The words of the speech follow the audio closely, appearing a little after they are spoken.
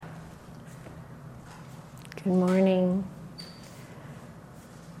Good morning.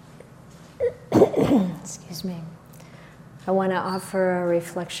 Excuse me. I want to offer a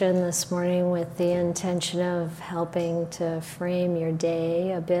reflection this morning with the intention of helping to frame your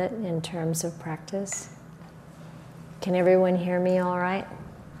day a bit in terms of practice. Can everyone hear me all right?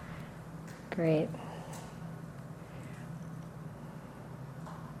 Great.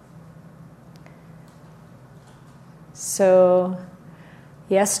 So,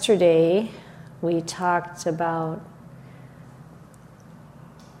 yesterday we talked about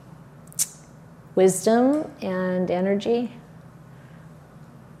wisdom and energy.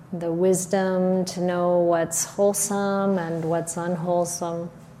 The wisdom to know what's wholesome and what's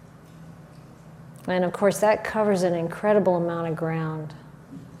unwholesome. And of course that covers an incredible amount of ground.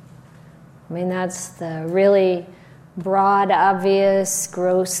 I mean, that's the really broad, obvious,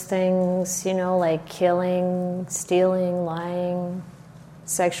 gross things, like killing, stealing, lying,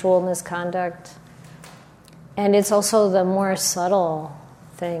 sexual misconduct. And it's also the more subtle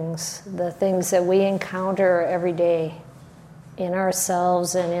things, the things that we encounter every day in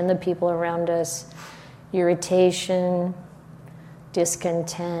ourselves and in the people around us. Irritation,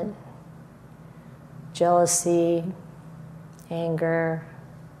 discontent, jealousy, anger,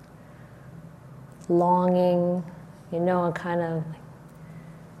 longing, a kind of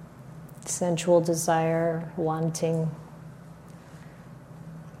sensual desire, wanting,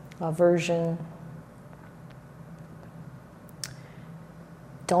 aversion,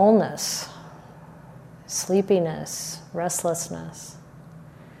 dullness, sleepiness, restlessness.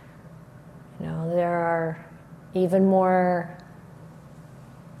 There are even more,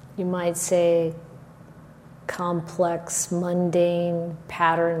 you might say, complex, mundane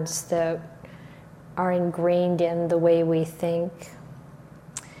patterns that are ingrained in the way we think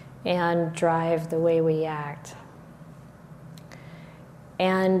and drive the way we act.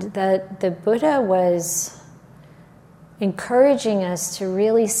 And that the Buddha was encouraging us to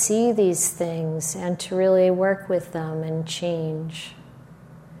really see these things and to really work with them and change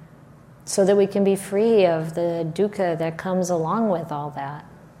so that we can be free of the dukkha that comes along with all that.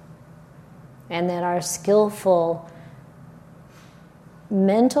 And that our skillful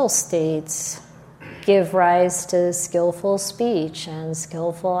mental states give rise to skillful speech and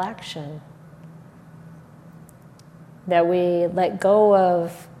skillful action. That we let go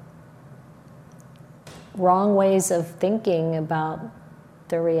of wrong ways of thinking about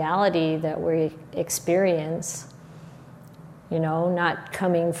the reality that we experience, not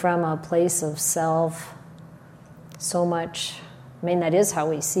coming from a place of self so much. I mean, that is how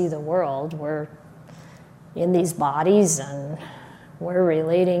we see the world. We're in these bodies and we're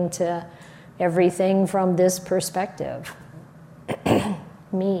relating to everything from this perspective.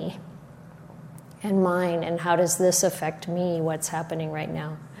 Me and mine, and how does this affect me, what's happening right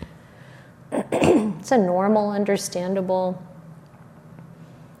now? It's a normal, understandable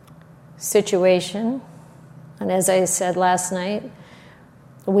situation. And as I said last night,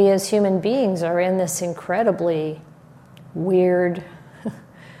 we as human beings are in this incredibly weird,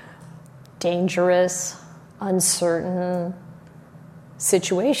 dangerous, uncertain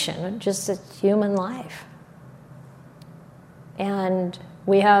situation, just a human life. And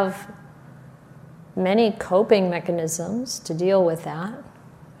we have many coping mechanisms to deal with that.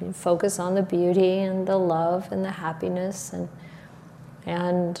 We focus on the beauty and the love and the happiness,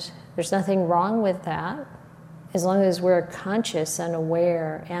 and there's nothing wrong with that as long as we're conscious and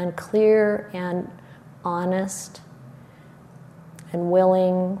aware and clear and honest and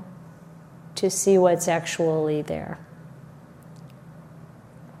willing to see what's actually there.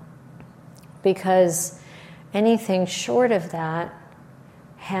 Because anything short of that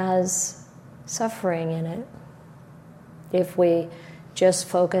has suffering in it. If we just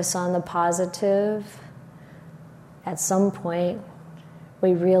focus on the positive, at some point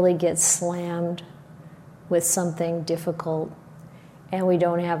we really get slammed with something difficult and we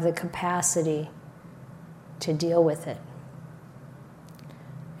don't have the capacity to deal with it,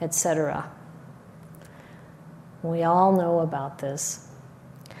 etc. We all know about this.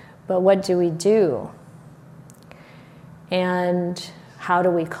 But what do we do? And how do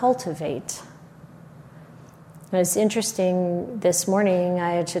we cultivate? And it's interesting, this morning,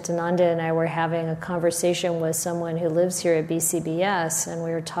 Ayya Chitananda and I were having a conversation with someone who lives here at BCBS, and we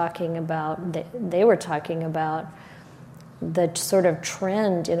were talking about, they were talking about the sort of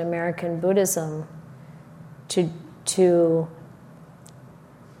trend in American Buddhism to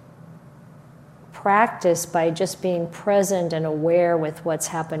practice by just being present and aware with what's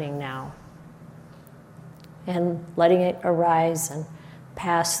happening now and letting it arise and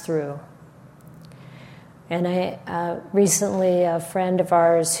pass through. And recently a friend of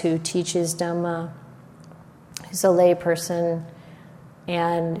ours who teaches Dhamma who's a lay person,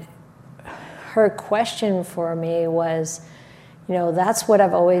 and her question for me was, that's what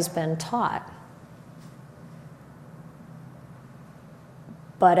I've always been taught.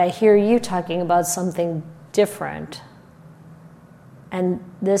 But I hear you talking about something different. And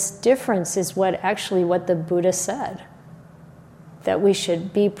this difference is what the Buddha said, that we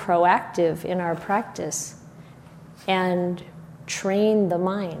should be proactive in our practice and train the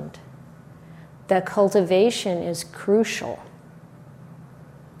mind. That cultivation is crucial,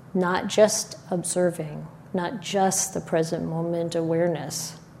 not just observing, not just the present moment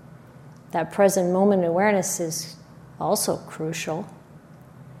awareness. That present moment awareness is also crucial,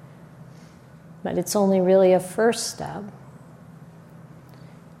 but it's only really a first step.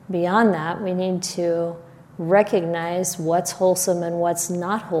 Beyond that, we need to recognize what's wholesome and what's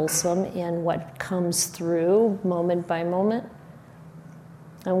not wholesome in what comes through moment by moment.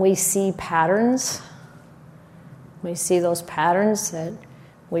 And we see patterns. We see those patterns that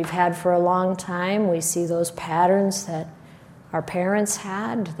we've had for a long time. We see those patterns that our parents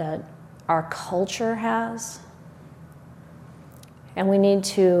had, that our culture has. And we need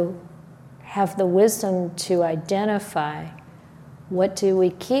to have the wisdom to identify what do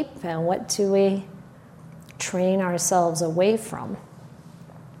we keep and what do we train ourselves away from.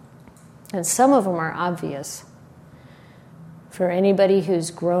 And some of them are obvious. For anybody who's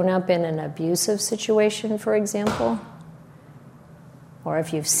grown up in an abusive situation, for example, or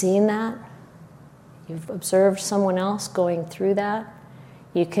if you've seen that, you've observed someone else going through that,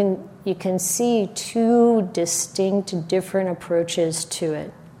 you can see two distinct, different approaches to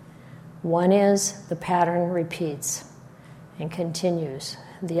it. One is the pattern repeats and continues.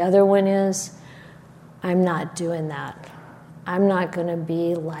 The other one is, I'm not doing that. I'm not going to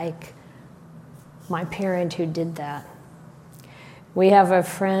be like my parent who did that. We have a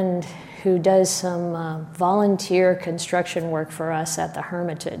friend who does some volunteer construction work for us at the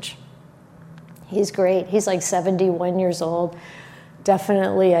Hermitage. He's great. He's like 71 years old,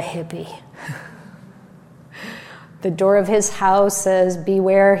 definitely a hippie. The door of his house says,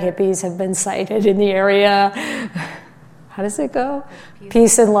 "Beware, hippies have been sighted in the area." How does it go?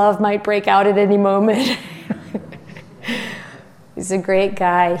 Peace and love might break out at any moment. He's a great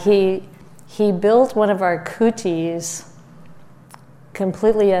guy. He built one of our kutis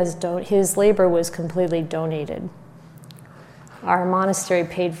completely his labor was completely donated. Our monastery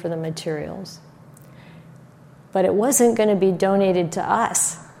paid for the materials. But it wasn't going to be donated to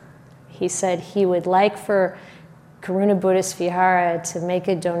us. He said he would like for Karuna Buddhist Vihara to make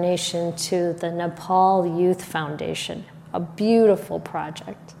a donation to the Nepal Youth Foundation, a beautiful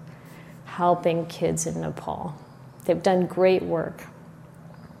project helping kids in Nepal. They've done great work.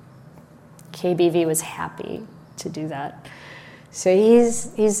 KBV was happy to do that. So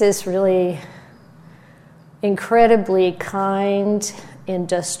he's this really incredibly kind,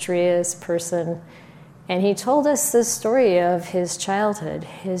 industrious person. And he told us this story of his childhood.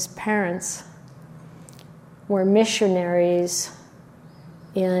 His parents were missionaries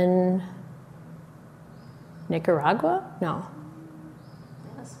in Nicaragua? No.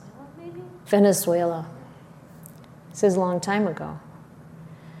 Venezuela, maybe? Venezuela. This is a long time ago.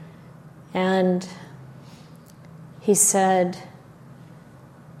 And he said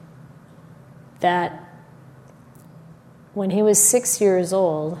that when he was 6 years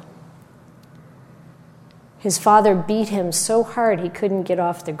old, his father beat him so hard he couldn't get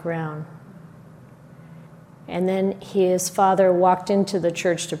off the ground. And then his father walked into the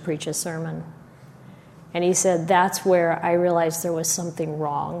church to preach a sermon. And he said, that's where I realized there was something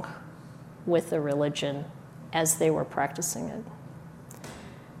wrong with the religion as they were practicing it.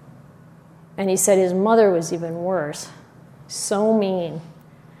 And he said his mother was even worse, so mean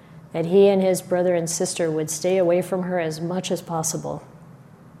that he and his brother and sister would stay away from her as much as possible.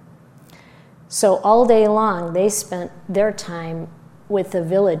 So all day long, they spent their time with the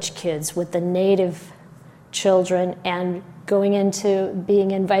village kids, with the native children, and going into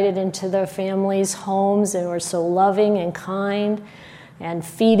being invited into their families' homes, and were so loving and kind and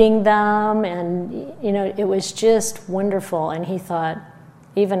feeding them. And, it was just wonderful. And he thought,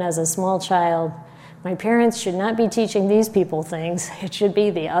 even as a small child, my parents should not be teaching these people things. It should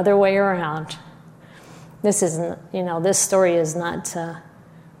be the other way around. This isn't, this story is not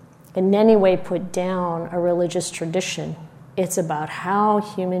in any way put down a religious tradition. It's about how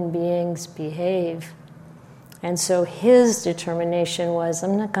human beings behave. And so his determination was,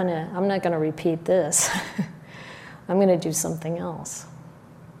 I'm not gonna repeat this. I'm gonna do something else.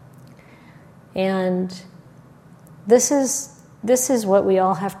 And this is what we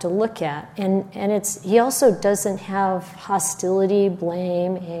all have to look at. And he also doesn't have hostility,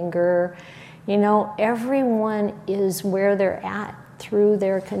 blame, anger. You know, everyone is where they're at through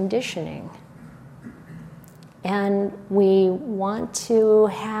their conditioning. And we want to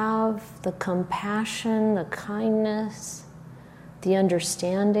have the compassion, the kindness, the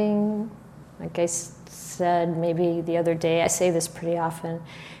understanding. Like I said maybe the other day, I say this pretty often,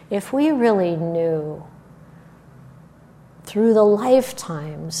 if we really knew through the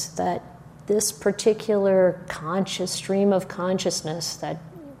lifetimes that this particular conscious stream of consciousness that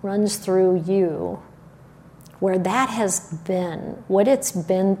runs through you, where that has been, what it's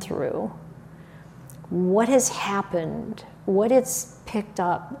been through, what has happened, what it's picked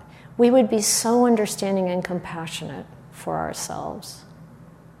up, we would be so understanding and compassionate for ourselves.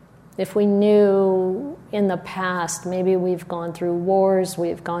 If we knew in the past, maybe we've gone through wars,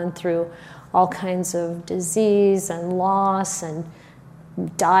 we've gone through all kinds of disease and loss and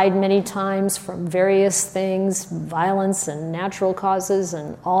died many times from various things, violence and natural causes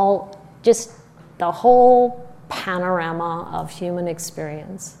and all, just the whole panorama of human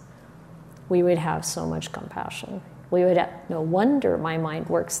experience, we would have so much compassion. We would have, no wonder my mind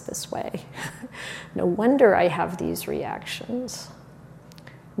works this way. No wonder I have these reactions.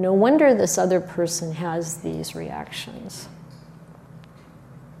 No wonder this other person has these reactions.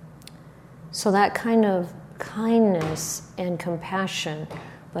 So that kind of kindness and compassion,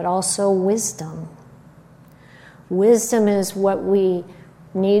 but also wisdom. Wisdom is what we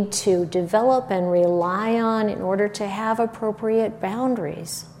need to develop and rely on in order to have appropriate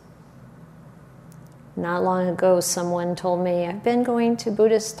boundaries. Not long ago, someone told me, I've been going to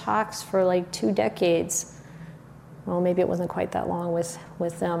Buddhist talks for like 2 decades. Well, maybe it wasn't quite that long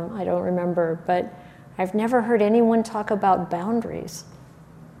with them, I don't remember, but I've never heard anyone talk about boundaries.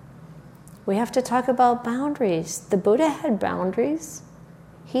 We have to talk about boundaries. The Buddha had boundaries.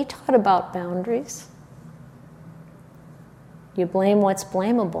 He taught about boundaries. You blame what's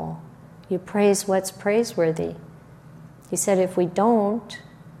blamable. You praise what's praiseworthy. He said if we don't,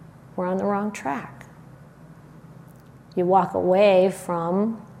 we're on the wrong track. You walk away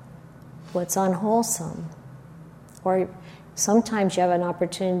from what's unwholesome. Or sometimes you have an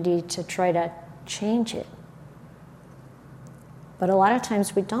opportunity to try to change it. But a lot of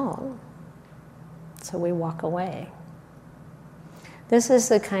times we don't. So we walk away. This is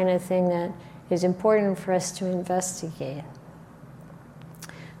the kind of thing that is important for us to investigate.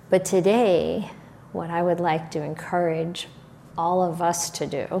 But today, what I would like to encourage all of us to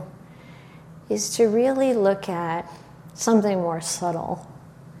do is to really look at something more subtle,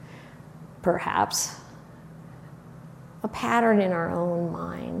 perhaps, a pattern in our own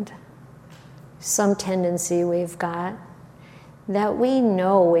mind, some tendency we've got that we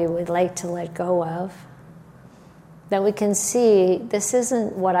know we would like to let go of, that we can see this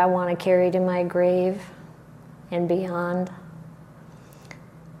isn't what I want to carry to my grave and beyond.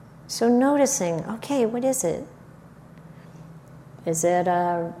 So noticing, okay, what is it? Is it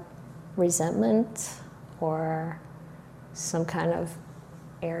a resentment or some kind of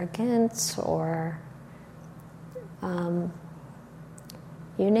arrogance or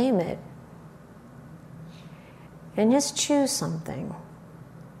you name it? And just choose something.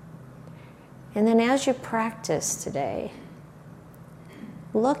 And then as you practice today,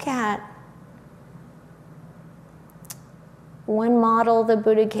 look at one model the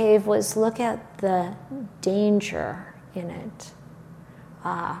Buddha gave was look at the danger in it.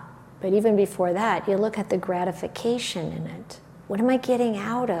 But even before that, you look at the gratification in it. What am I getting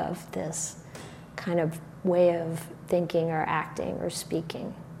out of this kind of way of thinking or acting or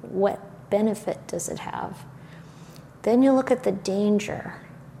speaking? What benefit does it have? Then you look at the danger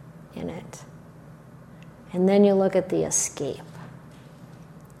in it. And then you look at the escape.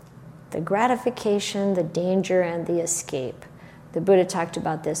 The gratification, the danger, and the escape. The Buddha talked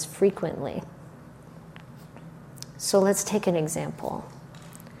about this frequently. So let's take an example.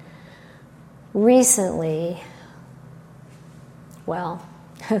 Recently, well,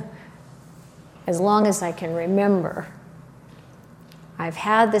 as long as I can remember, I've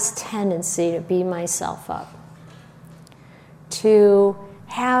had this tendency to beat myself up, to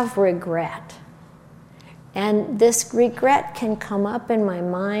have regret. And this regret can come up in my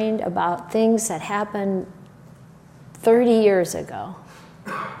mind about things that happened 30 years ago.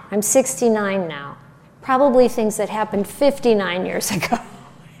 I'm 69 now. Probably things that happened 59 years ago.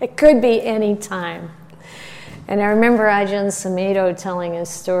 It could be any time. And I remember Ajahn Sumedho telling a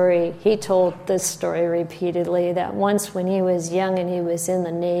story. He told this story repeatedly, that once when he was young and he was in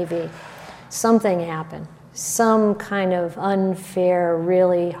the Navy, something happened. Some kind of unfair,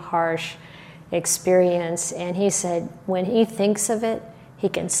 really harsh experience. And he said when he thinks of it, He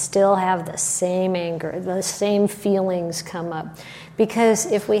can still have the same anger, the same feelings come up. Because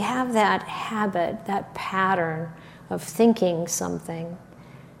if we have that habit, that pattern of thinking something,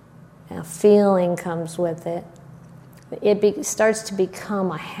 a feeling comes with it, it starts to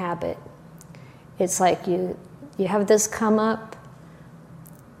become a habit. It's like you have this come up,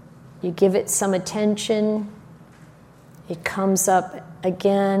 you give it some attention, it comes up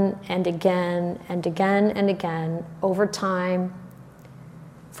again and again and again and again over time,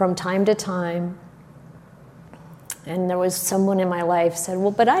 from time to time. And there was someone in my life said,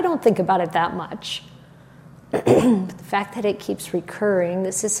 well, but I don't think about it that much. The fact that it keeps recurring,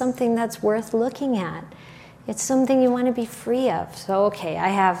 this is something that's worth looking at. It's something you want to be free of. So, okay, I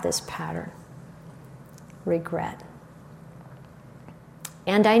have this pattern. Regret.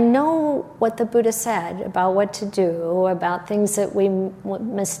 And I know what the Buddha said about what to do, about things that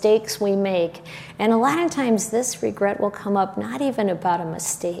mistakes we make. And a lot of times this regret will come up not even about a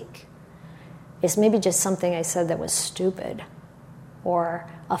mistake. It's maybe just something I said that was stupid, or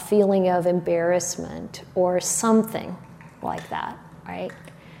a feeling of embarrassment, or something like that, right?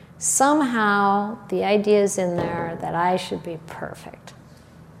 Somehow the idea is in there that I should be perfect.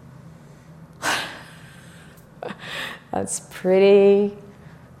 That's pretty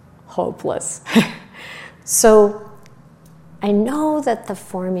hopeless. So I know that the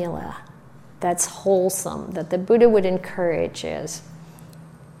formula that's wholesome, that the Buddha would encourage is,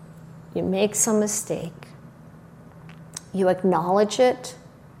 you make some mistake, you acknowledge it,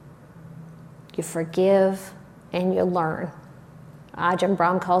 you forgive, and you learn. Ajahn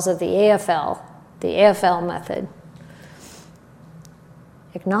Brahm calls it the AFL method.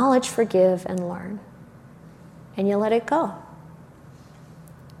 Acknowledge, forgive, and learn. And you let it go.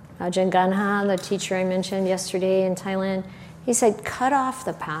 Ajahn Ganha, the teacher I mentioned yesterday in Thailand, he said, cut off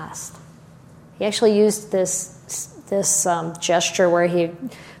the past. He actually used this gesture where he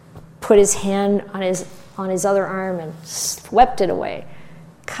put his hand on his other arm and swept it away.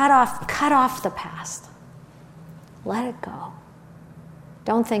 Cut off the past. Let it go.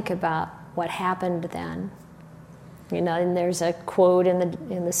 Don't think about what happened then. You know, and there's a quote in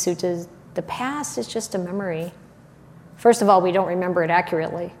the suttas, the past is just a memory. First of all, we don't remember it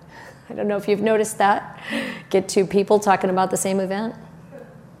accurately. I don't know if you've noticed that. Get two people talking about the same event.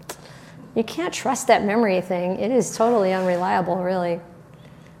 You can't trust that memory thing. It is totally unreliable, really.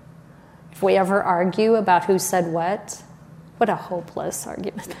 If we ever argue about who said what a hopeless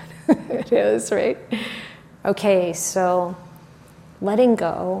argument it is, right? Okay, so letting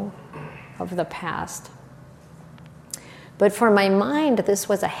go of the past. But for my mind, this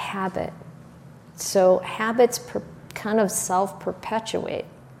was a habit. So habits kind of self-perpetuate.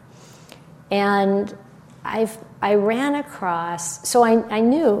 And I ran across, so I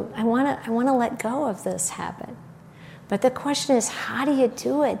knew I want to let go of this habit. But the question is, how do you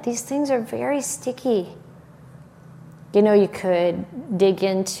do it? These things are very sticky. You know, you could dig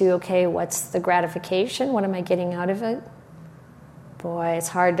into, okay, what's the gratification? What am I getting out of it? Boy, it's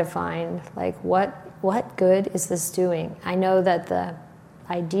hard to find. Like, what good is this doing? I know that the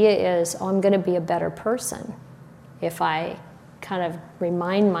idea is, I'm going to be a better person if I kind of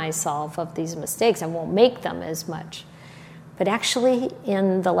remind myself of these mistakes. I won't make them as much. But actually,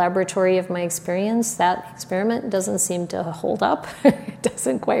 in the laboratory of my experience, that experiment doesn't seem to hold up. It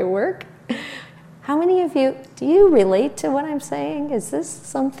doesn't quite work. How many of you, do you relate to what I'm saying? Is this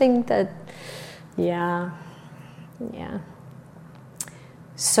something that, yeah.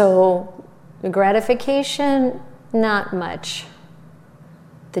 So, the gratification, not much.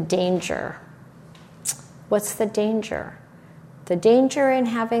 The danger. What's the danger? The danger in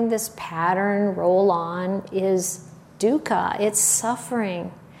having this pattern roll on is dukkha. It's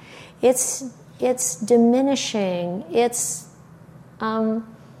suffering. It's diminishing. It's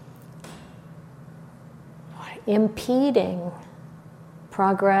impeding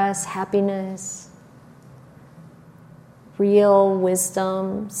progress, happiness, real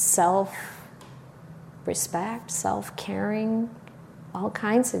wisdom, self-respect, self-caring. All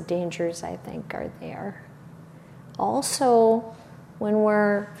kinds of dangers, I think, are there. Also, when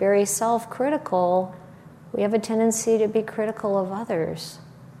we're very self-critical, we have a tendency to be critical of others,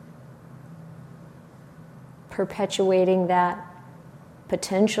 potentially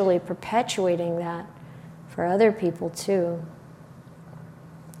perpetuating that for other people too.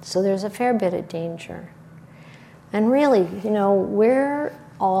 So there's a fair bit of danger. And really, you know, we're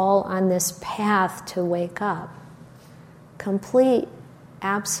all on this path to wake up. Complete,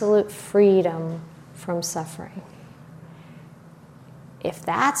 absolute freedom from suffering. If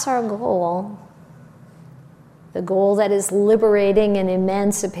that's our goal, the goal that is liberating and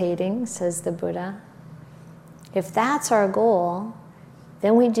emancipating, says the Buddha, if that's our goal,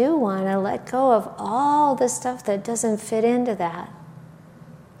 then we do want to let go of all the stuff that doesn't fit into that.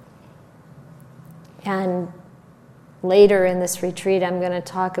 And later in this retreat, I'm going to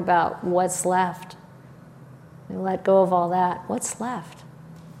talk about what's left. We let go of all that. What's left?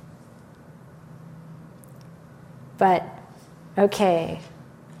 But, okay,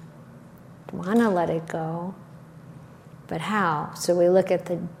 want to let it go, but how? So we look at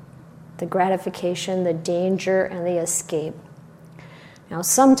the gratification, the danger, and the escape. Now,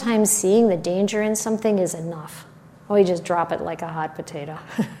 sometimes seeing the danger in something is enough. We just drop it like a hot potato.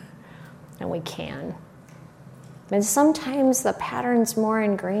 And we can. But sometimes the pattern's more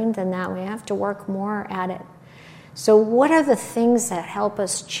ingrained than that. We have to work more at it. So what are the things that help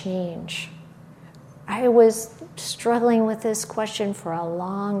us change? I was struggling with this question for a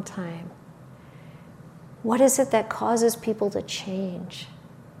long time. What is it that causes people to change?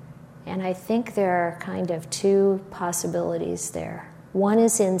 And I think there are kind of two possibilities there. One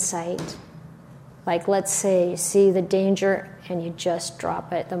is insight. Like, let's say you see the danger and you just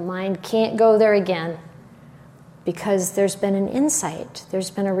drop it. The mind can't go there again because there's been an insight.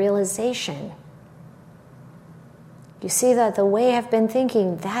 There's been a realization. You see that the way I've been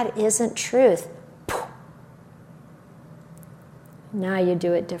thinking, that isn't truth. Now you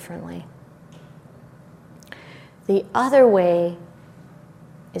do it differently. The other way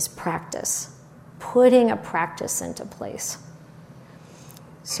is practice, putting a practice into place.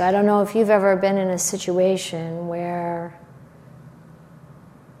 So I don't know if you've ever been in a situation where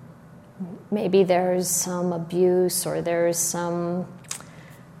maybe there's some abuse or there's some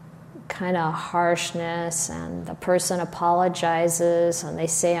kind of harshness and the person apologizes and they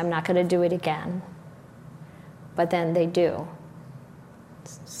say, I'm not going to do it again. But then they do.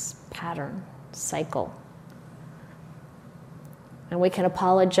 It's pattern, cycle. And we can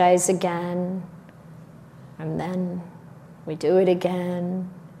apologize again, and then we do it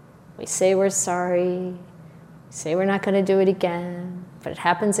again. We say we're sorry. We say we're not going to do it again, but it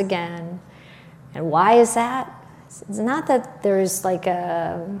happens again. And why is that? It's not that there's like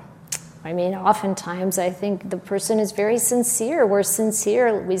oftentimes I think the person is very sincere. We're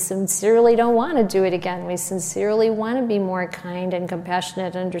sincere. We sincerely don't want to do it again. We sincerely want to be more kind and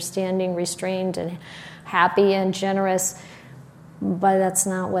compassionate, understanding, restrained, and happy and generous. But that's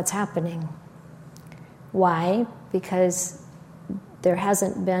not what's happening. Why? Because there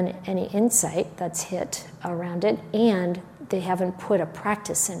hasn't been any insight that's hit around it, and they haven't put a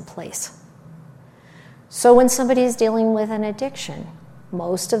practice in place. So when somebody is dealing with an addiction,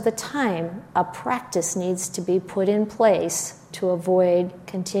 most of the time, a practice needs to be put in place to avoid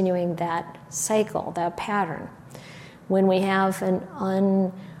continuing that cycle, that pattern. When we have an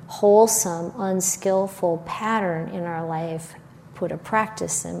unwholesome, unskillful pattern in our life, put a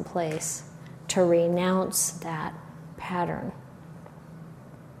practice in place to renounce that pattern,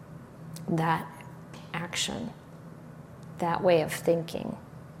 that action, that way of thinking.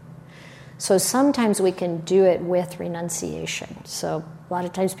 So sometimes we can do it with renunciation. So a lot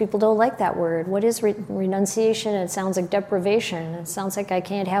of times people don't like that word. What is renunciation? It sounds like deprivation. It sounds like I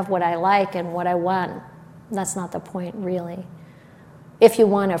can't have what I like and what I want. That's not the point, really. If you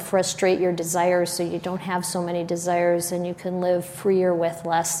want to frustrate your desires so you don't have so many desires and you can live freer with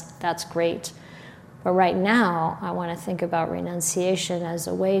less, that's great. But right now, I want to think about renunciation as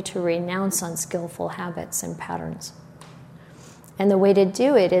a way to renounce unskillful habits and patterns. And the way to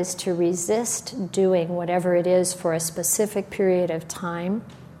do it is to resist doing whatever it is for a specific period of time.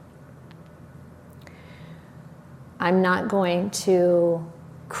 I'm not going to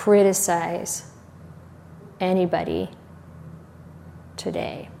criticize anybody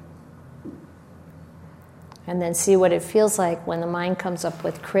today. And then see what it feels like when the mind comes up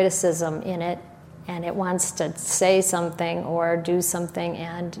with criticism in it and it wants to say something or do something,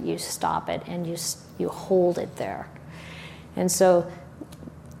 and you stop it and you hold it there. And so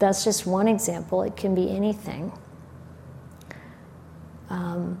that's just one example. It can be anything.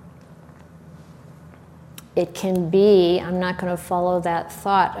 It can be, I'm not going to follow that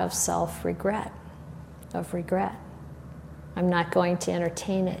thought of self-regret, of regret. I'm not going to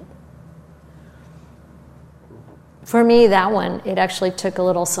entertain it. For me, that one, it actually took a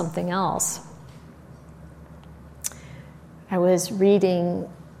little something else. I was reading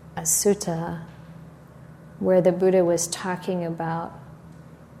a sutta where the Buddha was talking about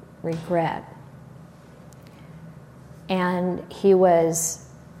regret. And he was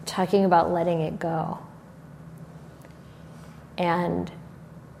talking about letting it go. And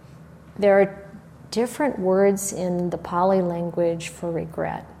there are different words in the Pali language for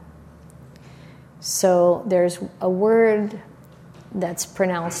regret. So there's a word that's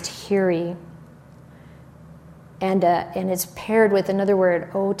pronounced hiri, And it's paired with another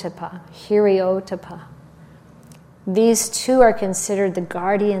word, otapa, hiri-otapa. These two are considered the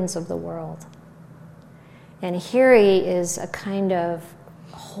guardians of the world. And hiri is a kind of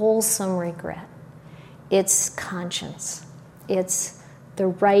wholesome regret. It's conscience. It's the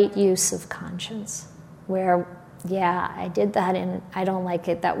right use of conscience, where, yeah, I did that and I don't like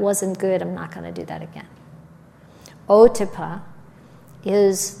it. That wasn't good. I'm not going to do that again. Otapa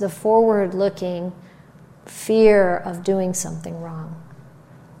is the forward-looking fear of doing something wrong.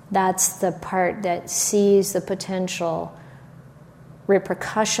 That's the part that sees the potential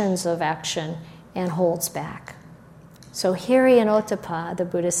repercussions of action and holds back. So hiri and otapa, the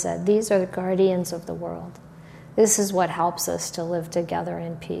Buddha said, these are the guardians of the world. This is what helps us to live together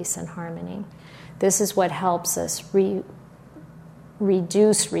in peace and harmony. This is what helps us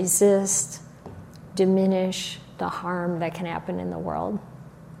reduce, resist, diminish the harm that can happen in the world.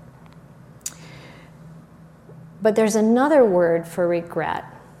 But there's another word for regret,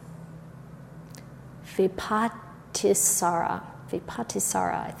 vipatisara,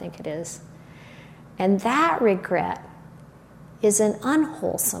 I think it is. And that regret is an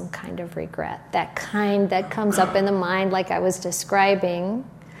unwholesome kind of regret, that kind that comes up in the mind like I was describing,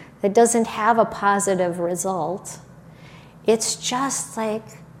 that doesn't have a positive result. It's just like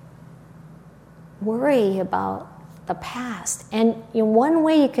worry about the past. And one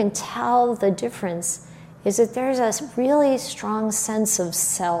way you can tell the difference is that there's a really strong sense of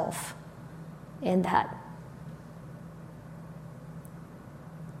self in that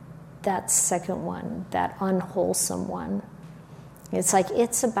second one, that unwholesome one. It's like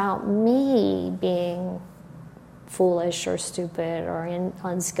it's about me being foolish or stupid or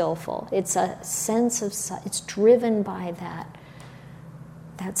unskillful. It's a sense of self. It's driven by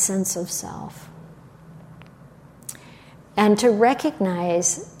that sense of self. And to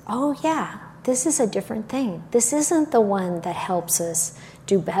recognize, oh yeah, this is a different thing. This isn't the one that helps us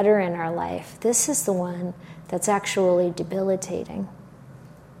do better in our life. This is the one that's actually debilitating.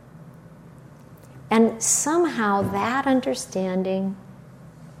 And somehow that understanding,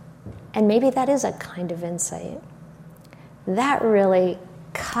 and maybe that is a kind of insight, that really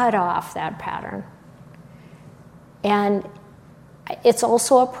cut off that pattern. And it's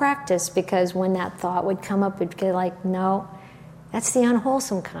also a practice, because when that thought would come up, it'd be like, no, that's the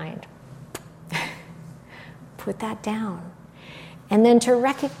unwholesome kind. Put that down. And then to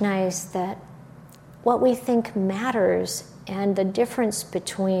recognize that what we think matters, and the difference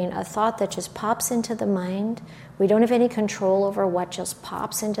between a thought that just pops into the mind, we don't have any control over what just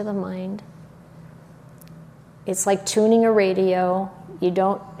pops into the mind. It's like tuning a radio. You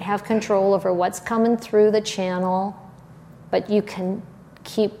don't have control over what's coming through the channel, but you can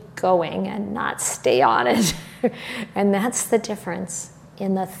keep going and not stay on it. And that's the difference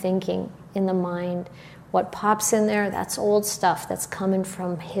in the thinking, in the mind. What pops in there, that's old stuff that's coming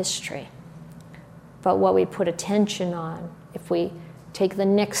from history. But what we put attention on, if we take the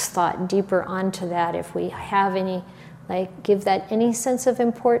next thought deeper onto that, if we have any, give that any sense of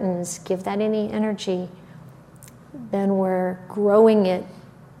importance, give that any energy, then we're growing it,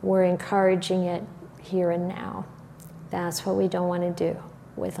 we're encouraging it here and now. That's what we don't want to do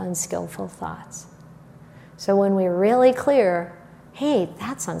with unskillful thoughts. So when we're really clear, hey,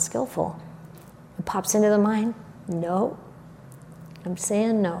 that's unskillful, it pops into the mind, no, I'm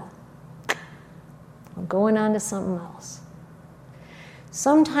saying no. I'm going on to something else.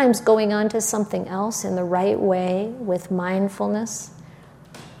 Sometimes going on to something else in the right way with mindfulness,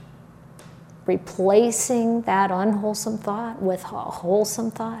 replacing that unwholesome thought with a wholesome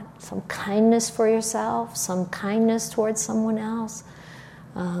thought, some kindness for yourself, some kindness towards someone else,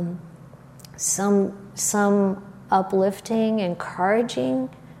 some uplifting, encouraging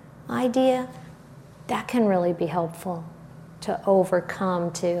idea, that can really be helpful to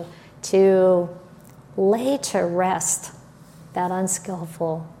overcome, to lay to rest that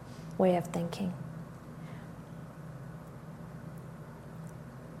unskillful way of thinking.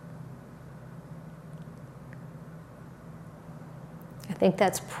 I think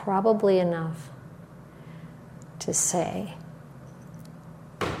that's probably enough to say.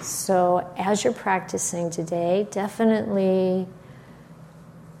 So as you're practicing today, definitely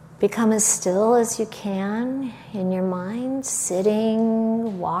become as still as you can in your mind,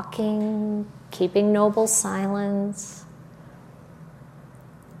 sitting, walking, keeping noble silence,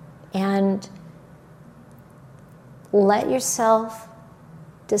 and let yourself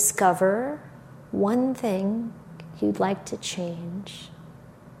discover one thing you'd like to change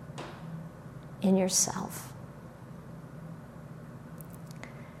in yourself.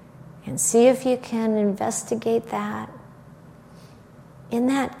 And see if you can investigate that in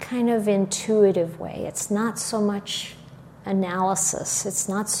that kind of intuitive way. It's not so much analysis. It's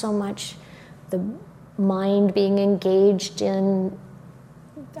not so much the mind being engaged in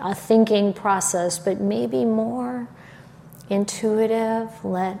a thinking process, but maybe more intuitive.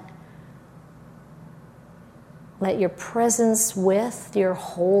 Let your presence with, your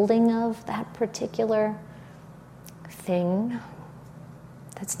holding of that particular thing.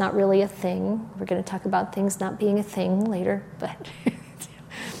 That's not really a thing. We're going to talk about things not being a thing later, but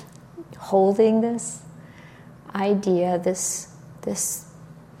holding this idea, this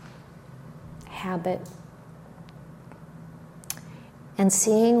habit, and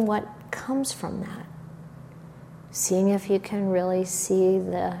seeing what comes from that. Seeing if you can really see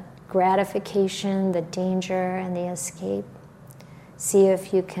the gratification, the danger, and the escape. See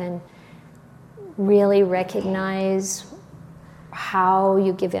if you can really recognize how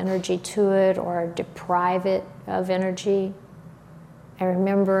you give energy to it or deprive it of energy. I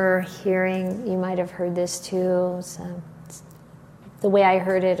remember hearing, you might have heard this too, the way I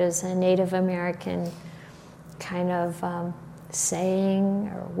heard it is a Native American kind of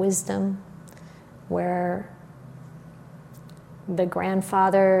saying or wisdom, where the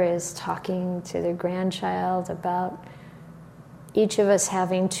grandfather is talking to the grandchild about each of us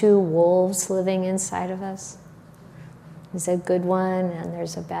having two wolves living inside of us. There's a good one and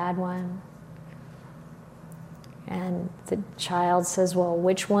there's a bad one. And the child says, well,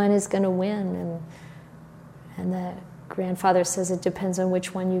 which one is going to win? And the grandfather says, it depends on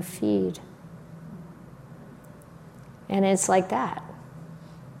which one you feed. And it's like that.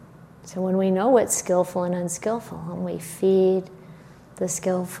 So when we know what's skillful and unskillful, and we feed the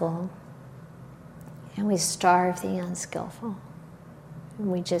skillful, and we starve the unskillful,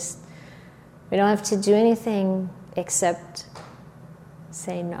 and we don't have to do anything except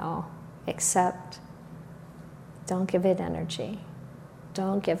say no, except don't give it energy,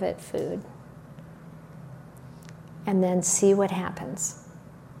 don't give it food, and then see what happens.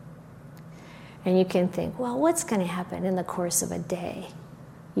 And you can think, well, what's going to happen in the course of a day?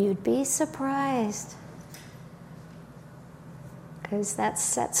 You'd be surprised, because that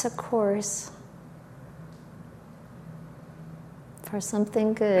sets a course for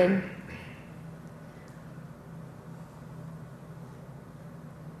something good.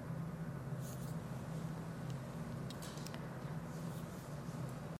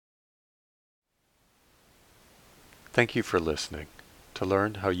 Thank you for listening. To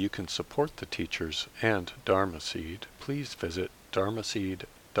learn how you can support the teachers and Dharma Seed, please visit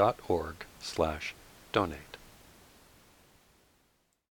dharmaseed.org/donate.